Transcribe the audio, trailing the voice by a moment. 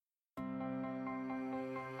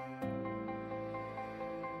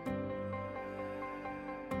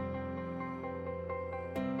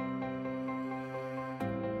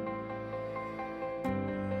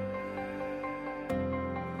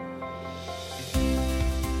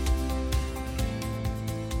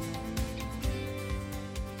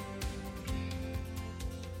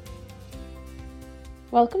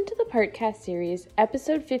Welcome to the Partcast series,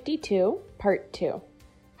 episode 52, part 2.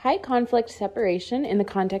 High conflict separation in the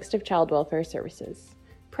context of child welfare services.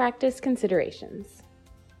 Practice considerations.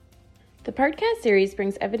 The Partcast series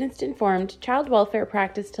brings evidence-informed child welfare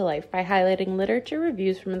practice to life by highlighting literature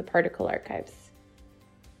reviews from the Particle Archives.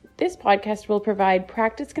 This podcast will provide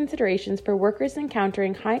practice considerations for workers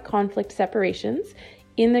encountering high conflict separations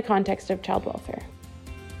in the context of child welfare.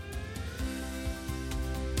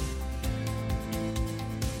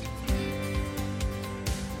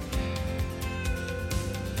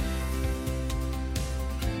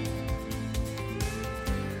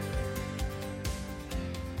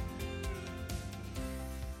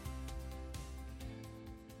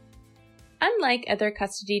 Unlike other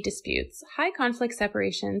custody disputes, high conflict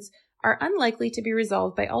separations are unlikely to be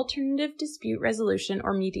resolved by alternative dispute resolution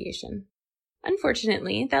or mediation.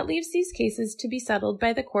 Unfortunately, that leaves these cases to be settled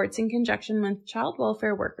by the courts in conjunction with child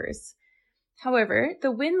welfare workers. However,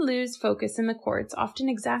 the win-lose focus in the courts often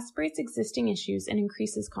exacerbates existing issues and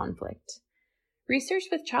increases conflict. Research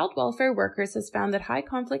with child welfare workers has found that high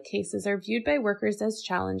conflict cases are viewed by workers as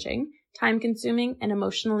challenging, time-consuming, and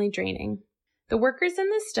emotionally draining. The workers in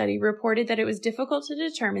this study reported that it was difficult to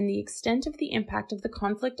determine the extent of the impact of the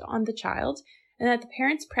conflict on the child, and that the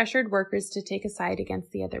parents pressured workers to take a side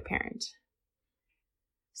against the other parent.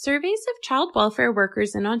 Surveys of child welfare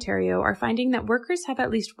workers in Ontario are finding that workers have at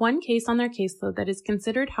least one case on their caseload that is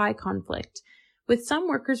considered high conflict, with some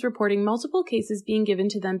workers reporting multiple cases being given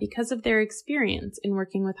to them because of their experience in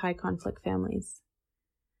working with high conflict families.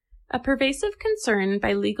 A pervasive concern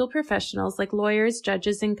by legal professionals like lawyers,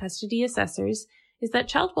 judges, and custody assessors is that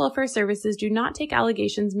child welfare services do not take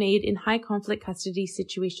allegations made in high conflict custody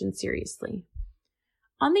situations seriously.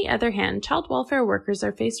 On the other hand, child welfare workers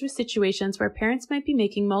are faced with situations where parents might be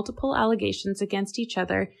making multiple allegations against each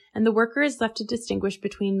other, and the worker is left to distinguish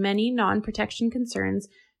between many non-protection concerns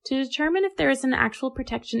to determine if there is an actual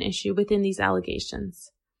protection issue within these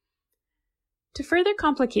allegations. To further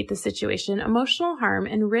complicate the situation, emotional harm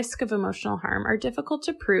and risk of emotional harm are difficult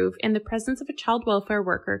to prove, and the presence of a child welfare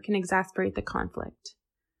worker can exacerbate the conflict.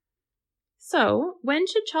 So, when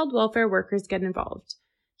should child welfare workers get involved?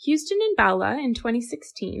 Houston and Bala in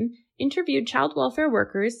 2016 interviewed child welfare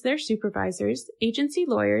workers, their supervisors, agency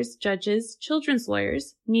lawyers, judges, children's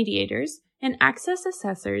lawyers, mediators, and access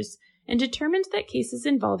assessors, and determined that cases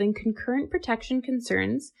involving concurrent protection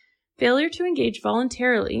concerns, failure to engage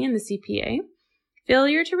voluntarily in the CPA,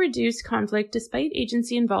 failure to reduce conflict despite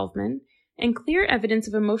agency involvement, and clear evidence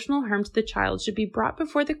of emotional harm to the child should be brought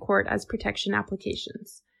before the court as protection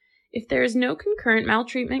applications. If there is no concurrent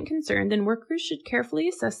maltreatment concern, then workers should carefully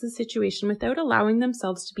assess the situation without allowing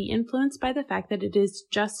themselves to be influenced by the fact that it is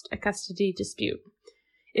just a custody dispute.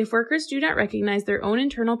 If workers do not recognize their own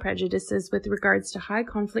internal prejudices with regards to high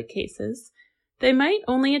conflict cases, they might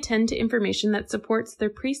only attend to information that supports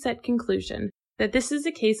their preset conclusion that this is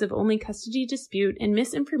a case of only custody dispute and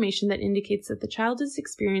misinformation that indicates that the child is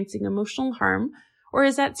experiencing emotional harm or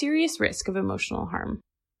is at serious risk of emotional harm.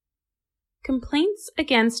 Complaints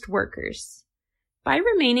against workers. By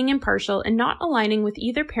remaining impartial and not aligning with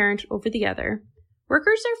either parent over the other,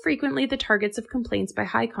 workers are frequently the targets of complaints by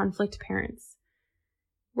high conflict parents.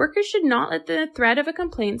 Workers should not let the threat of a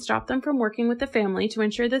complaint stop them from working with the family to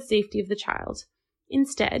ensure the safety of the child.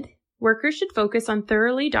 Instead, workers should focus on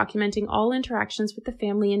thoroughly documenting all interactions with the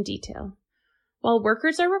family in detail. While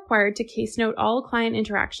workers are required to case note all client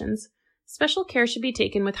interactions, special care should be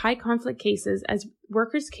taken with high conflict cases as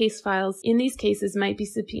workers' case files in these cases might be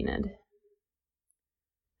subpoenaed.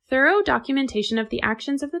 Thorough documentation of the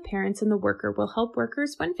actions of the parents and the worker will help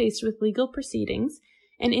workers when faced with legal proceedings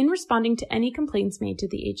and in responding to any complaints made to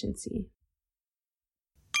the agency.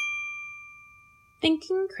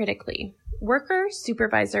 Thinking critically. Worker,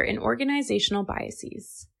 supervisor, and organizational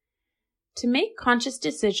biases. To make conscious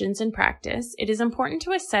decisions in practice, it is important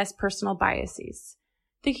to assess personal biases.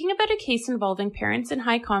 Thinking about a case involving parents in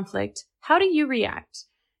high conflict, how do you react?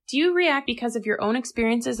 Do you react because of your own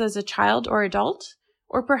experiences as a child or adult?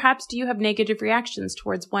 Or perhaps do you have negative reactions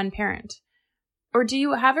towards one parent? Or do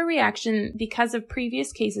you have a reaction because of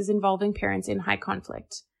previous cases involving parents in high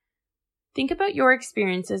conflict? Think about your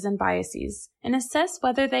experiences and biases and assess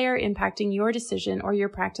whether they are impacting your decision or your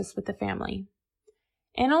practice with the family.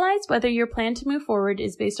 Analyze whether your plan to move forward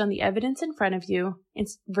is based on the evidence in front of you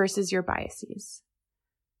versus your biases.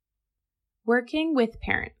 Working with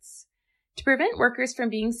parents. To prevent workers from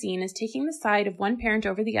being seen as taking the side of one parent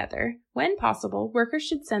over the other, when possible, workers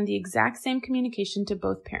should send the exact same communication to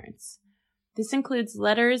both parents. This includes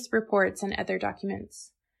letters, reports, and other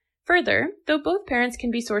documents. Further, though both parents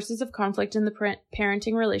can be sources of conflict in the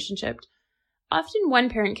parenting relationship, Often one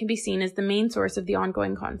parent can be seen as the main source of the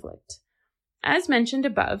ongoing conflict. As mentioned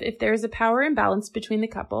above, if there is a power imbalance between the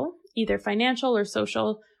couple, either financial or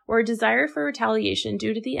social, or a desire for retaliation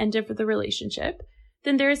due to the end of the relationship,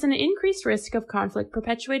 then there is an increased risk of conflict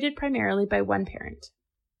perpetuated primarily by one parent.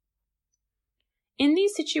 In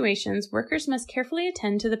these situations, workers must carefully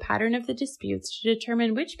attend to the pattern of the disputes to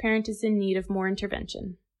determine which parent is in need of more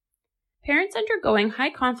intervention. Parents undergoing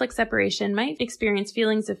high conflict separation might experience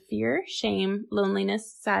feelings of fear, shame,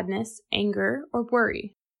 loneliness, sadness, anger, or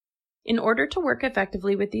worry. In order to work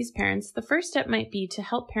effectively with these parents, the first step might be to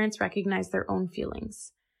help parents recognize their own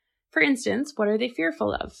feelings. For instance, what are they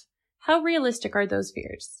fearful of? How realistic are those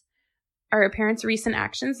fears? Are a parent's recent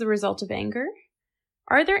actions the result of anger?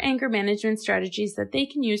 Are there anger management strategies that they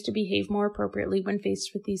can use to behave more appropriately when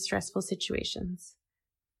faced with these stressful situations?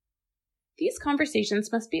 These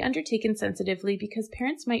conversations must be undertaken sensitively because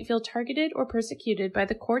parents might feel targeted or persecuted by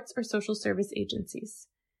the courts or social service agencies.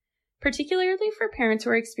 Particularly for parents who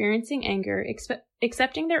are experiencing anger,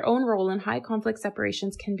 accepting their own role in high conflict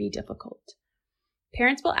separations can be difficult.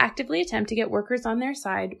 Parents will actively attempt to get workers on their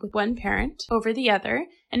side with one parent over the other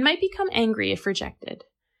and might become angry if rejected.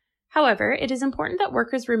 However, it is important that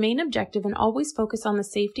workers remain objective and always focus on the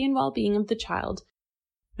safety and well-being of the child,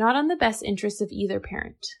 not on the best interests of either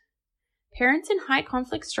parent. Parents in high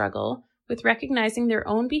conflict struggle with recognizing their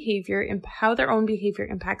own behavior and how their own behavior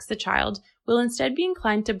impacts the child will instead be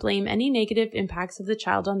inclined to blame any negative impacts of the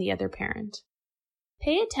child on the other parent.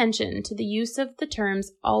 Pay attention to the use of the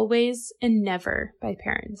terms always and never by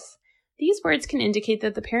parents. These words can indicate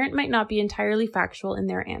that the parent might not be entirely factual in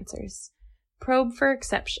their answers. Probe for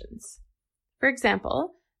exceptions. For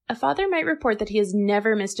example, a father might report that he has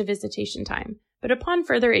never missed a visitation time, but upon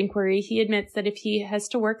further inquiry, he admits that if he has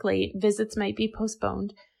to work late, visits might be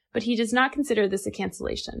postponed, but he does not consider this a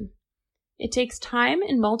cancellation. It takes time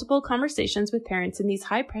and multiple conversations with parents in these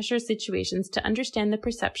high-pressure situations to understand the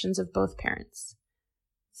perceptions of both parents.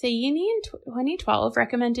 Sayini in 2012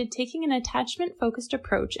 recommended taking an attachment-focused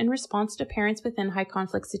approach in response to parents within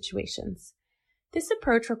high-conflict situations. This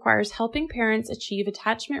approach requires helping parents achieve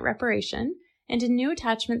attachment reparation and in new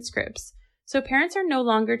attachment scripts, so parents are no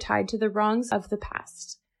longer tied to the wrongs of the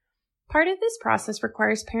past. Part of this process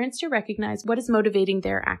requires parents to recognize what is motivating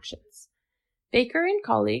their actions. Baker and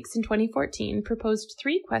colleagues in 2014 proposed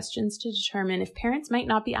 3 questions to determine if parents might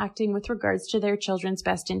not be acting with regards to their children's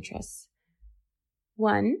best interests.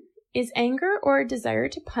 1. Is anger or a desire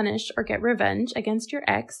to punish or get revenge against your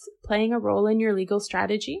ex playing a role in your legal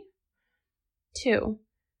strategy? 2.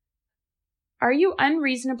 Are you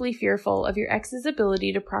unreasonably fearful of your ex's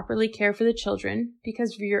ability to properly care for the children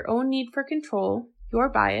because of your own need for control, your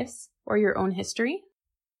bias, or your own history?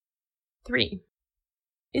 3.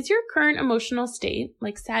 Is your current emotional state,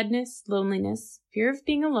 like sadness, loneliness, fear of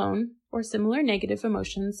being alone, or similar negative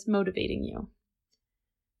emotions, motivating you?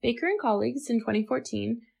 Baker and colleagues in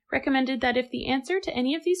 2014 recommended that if the answer to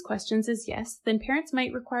any of these questions is yes, then parents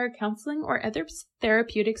might require counseling or other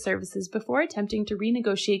therapeutic services before attempting to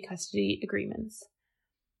renegotiate custody agreements.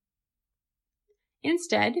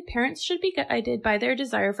 Instead, parents should be guided by their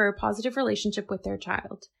desire for a positive relationship with their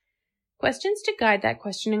child. Questions to guide that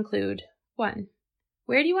question include: 1.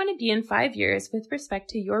 Where do you want to be in 5 years with respect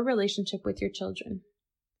to your relationship with your children?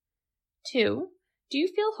 2. Do you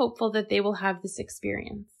feel hopeful that they will have this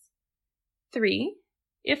experience? 3.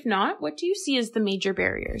 If not, what do you see as the major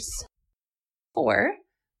barriers? 4.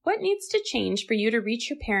 What needs to change for you to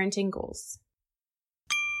reach your parenting goals?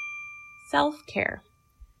 Self-care.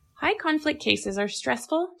 High conflict cases are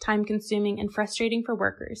stressful, time-consuming, and frustrating for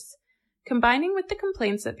workers. Combining with the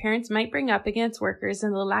complaints that parents might bring up against workers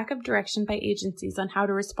and the lack of direction by agencies on how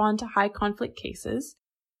to respond to high conflict cases,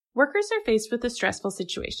 workers are faced with a stressful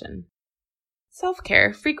situation.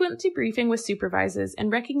 Self-care, frequent debriefing with supervisors, and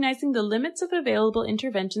recognizing the limits of available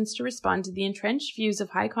interventions to respond to the entrenched views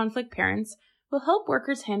of high conflict parents will help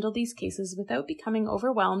workers handle these cases without becoming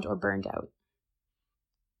overwhelmed or burned out.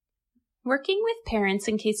 Working with parents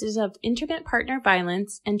in cases of intimate partner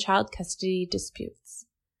violence and child custody disputes.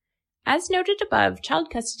 As noted above, child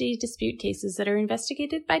custody dispute cases that are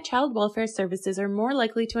investigated by child welfare services are more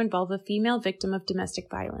likely to involve a female victim of domestic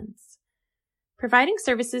violence. Providing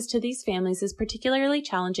services to these families is particularly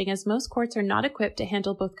challenging as most courts are not equipped to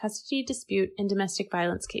handle both custody dispute and domestic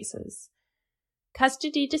violence cases.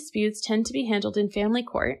 Custody disputes tend to be handled in family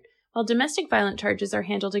court, while domestic violence charges are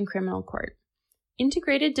handled in criminal court.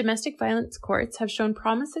 Integrated domestic violence courts have shown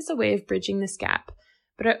promise as a way of bridging this gap,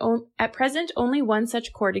 but at present only one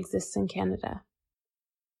such court exists in Canada.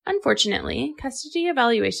 Unfortunately, custody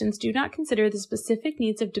evaluations do not consider the specific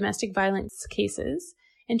needs of domestic violence cases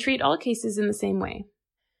and treat all cases in the same way.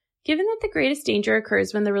 Given that the greatest danger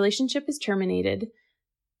occurs when the relationship is terminated,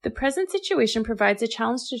 the present situation provides a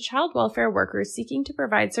challenge to child welfare workers seeking to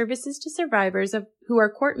provide services to survivors who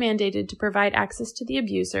are court-mandated to provide access to the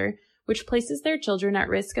abuser, which places their children at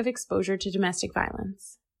risk of exposure to domestic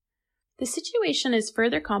violence. The situation is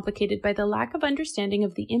further complicated by the lack of understanding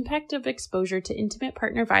of the impact of exposure to intimate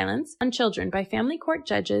partner violence on children by family court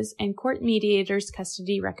judges and court mediators'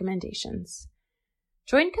 custody recommendations.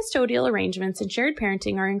 Joint custodial arrangements and shared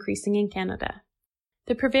parenting are increasing in Canada.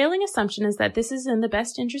 The prevailing assumption is that this is in the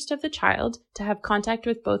best interest of the child to have contact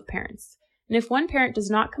with both parents, and if one parent does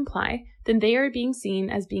not comply, then they are being seen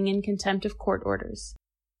as being in contempt of court orders.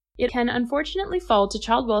 It can unfortunately fall to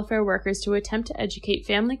child welfare workers to attempt to educate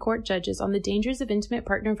family court judges on the dangers of intimate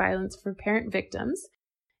partner violence for parent victims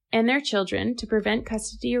and their children to prevent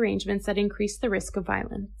custody arrangements that increase the risk of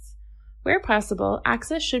violence. Where possible,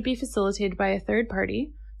 access should be facilitated by a third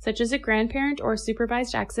party, such as a grandparent or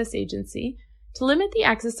supervised access agency, to limit the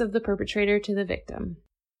access of the perpetrator to the victim.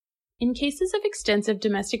 In cases of extensive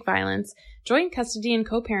domestic violence, joint custody and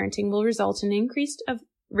co-parenting will result in increased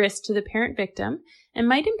risk to the parent victim and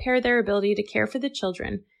might impair their ability to care for the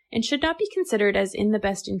children and should not be considered as in the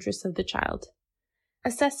best interests of the child.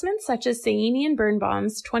 Assessments such as Saini and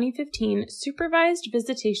Birnbaum's 2015 Supervised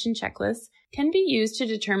Visitation Checklist can be used to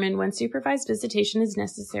determine when supervised visitation is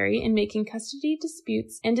necessary in making custody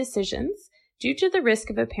disputes and decisions due to the risk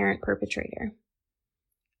of a parent perpetrator.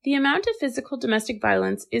 The amount of physical domestic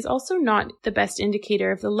violence is also not the best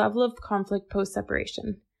indicator of the level of conflict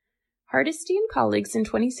post-separation. Hardesty and colleagues in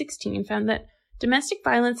 2016 found that domestic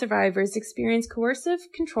violence survivors experience coercive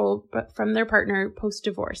control from their partner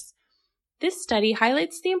post-divorce. This study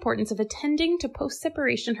highlights the importance of attending to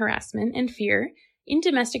post-separation harassment and fear in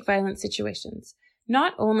domestic violence situations,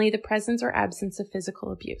 not only the presence or absence of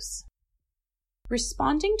physical abuse.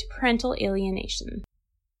 Responding to parental alienation.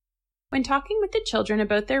 When talking with the children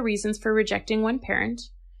about their reasons for rejecting one parent,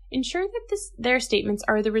 ensure that their statements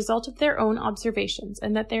are the result of their own observations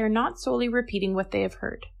and that they are not solely repeating what they have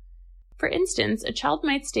heard. For instance, a child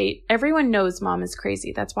might state, "Everyone knows mom is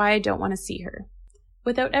crazy, that's why I don't want to see her,"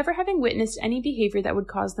 without ever having witnessed any behavior that would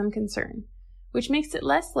cause them concern, which makes it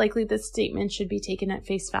less likely the statement should be taken at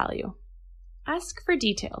face value. Ask for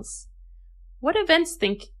details. What events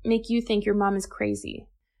make you think your mom is crazy?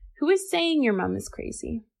 Who is saying your mom is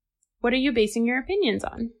crazy? What are you basing your opinions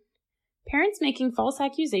on? Parents making false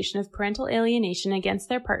accusation of parental alienation against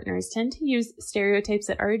their partners tend to use stereotypes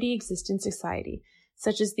that already exist in society,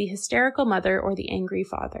 such as the hysterical mother or the angry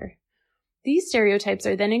father. These stereotypes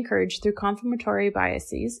are then encouraged through confirmatory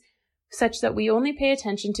biases, such that we only pay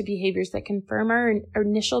attention to behaviors that confirm our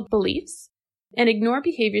initial beliefs and ignore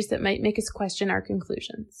behaviors that might make us question our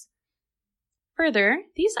conclusions. Further,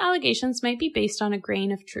 these allegations might be based on a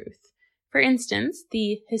grain of truth. For instance,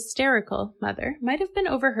 the hysterical mother might have been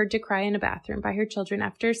overheard to cry in a bathroom by her children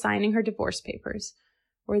after signing her divorce papers,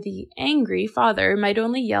 or the angry father might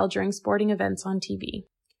only yell during sporting events on TV.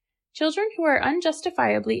 Children who are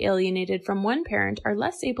unjustifiably alienated from one parent are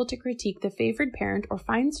less able to critique the favored parent or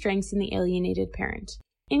find strengths in the alienated parent.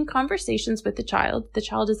 In conversations with the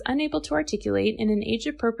child is unable to articulate in an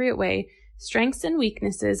age-appropriate way strengths and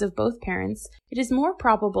weaknesses of both parents. It is more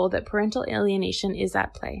probable that parental alienation is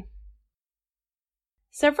at play.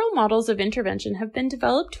 Several models of intervention have been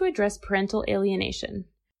developed to address parental alienation.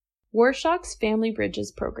 Warshock's Family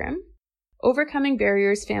Bridges program, Overcoming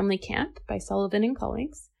Barriers Family Camp by Sullivan and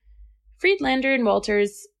colleagues, Friedlander and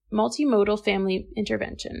Walter's Multimodal Family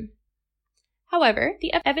Intervention. However,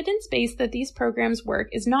 the evidence base that these programs work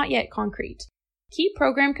is not yet concrete. Key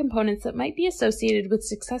program components that might be associated with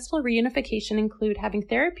successful reunification include having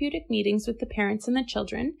therapeutic meetings with the parents and the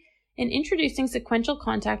children, and introducing sequential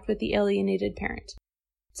contact with the alienated parent.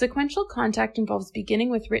 Sequential contact involves beginning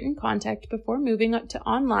with written contact before moving up to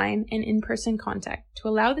online and in-person contact to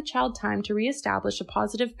allow the child time to reestablish a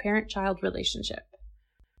positive parent-child relationship.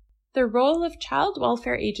 The role of child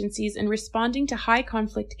welfare agencies in responding to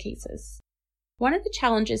high-conflict cases. One of the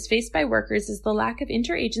challenges faced by workers is the lack of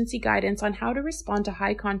interagency guidance on how to respond to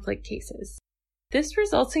high-conflict cases. This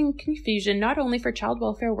results in confusion not only for child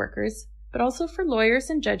welfare workers, but also for lawyers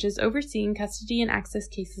and judges overseeing custody and access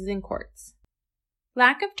cases in courts.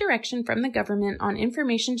 Lack of direction from the government on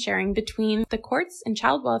information sharing between the courts and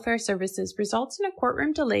child welfare services results in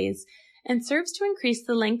courtroom delays and serves to increase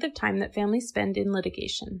the length of time that families spend in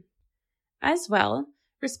litigation. As well,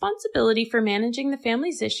 responsibility for managing the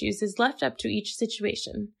family's issues is left up to each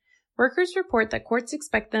situation. Workers report that courts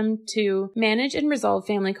expect them to manage and resolve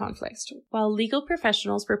family conflicts, while legal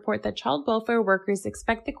professionals report that child welfare workers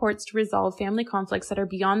expect the courts to resolve family conflicts that are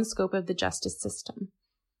beyond the scope of the justice system.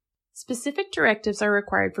 Specific directives are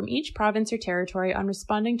required from each province or territory on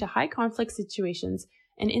responding to high conflict situations,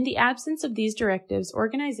 and in the absence of these directives,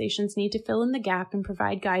 organizations need to fill in the gap and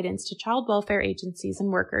provide guidance to child welfare agencies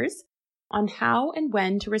and workers on how and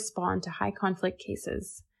when to respond to high conflict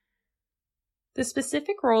cases. The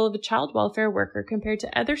specific role of a child welfare worker compared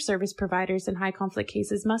to other service providers in high conflict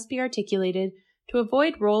cases must be articulated to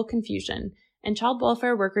avoid role confusion, and child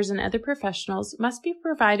welfare workers and other professionals must be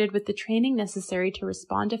provided with the training necessary to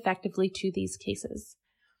respond effectively to these cases.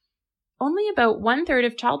 Only about 1/3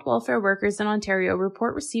 of child welfare workers in Ontario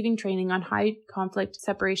report receiving training on high conflict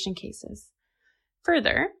separation cases.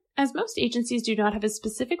 Further, as most agencies do not have a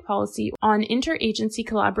specific policy on interagency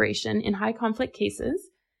collaboration in high conflict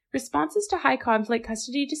cases, responses to high conflict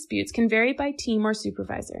custody disputes can vary by team or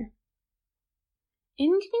supervisor.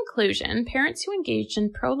 In conclusion, parents who engage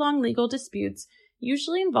in prolonged legal disputes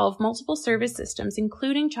usually involve multiple service systems,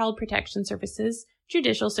 including child protection services,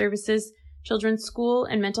 judicial services, children's school,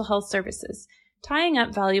 and mental health services, tying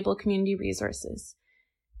up valuable community resources.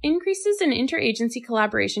 Increases in interagency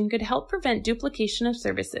collaboration could help prevent duplication of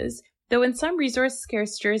services, though in some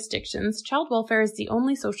resource-scarce jurisdictions, child welfare is the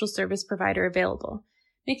only social service provider available,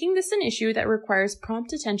 making this an issue that requires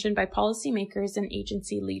prompt attention by policymakers and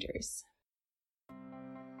agency leaders.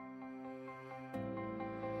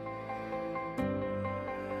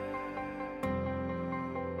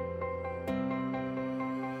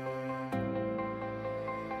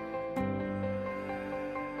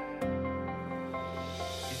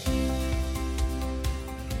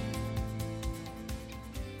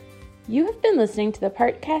 You have been listening to the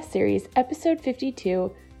Partcast series, Episode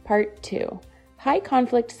 52, Part 2, High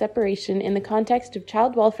Conflict Separation in the Context of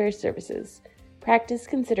Child Welfare Services, Practice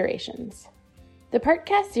Considerations. The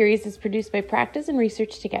Partcast series is produced by Practice and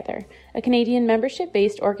Research Together, a Canadian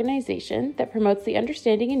membership-based organization that promotes the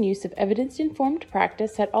understanding and use of evidence-informed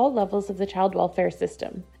practice at all levels of the child welfare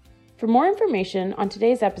system. For more information on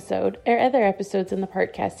today's episode or other episodes in the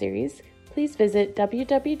Partcast series, please visit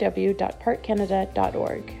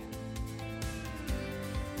www.partcanada.org.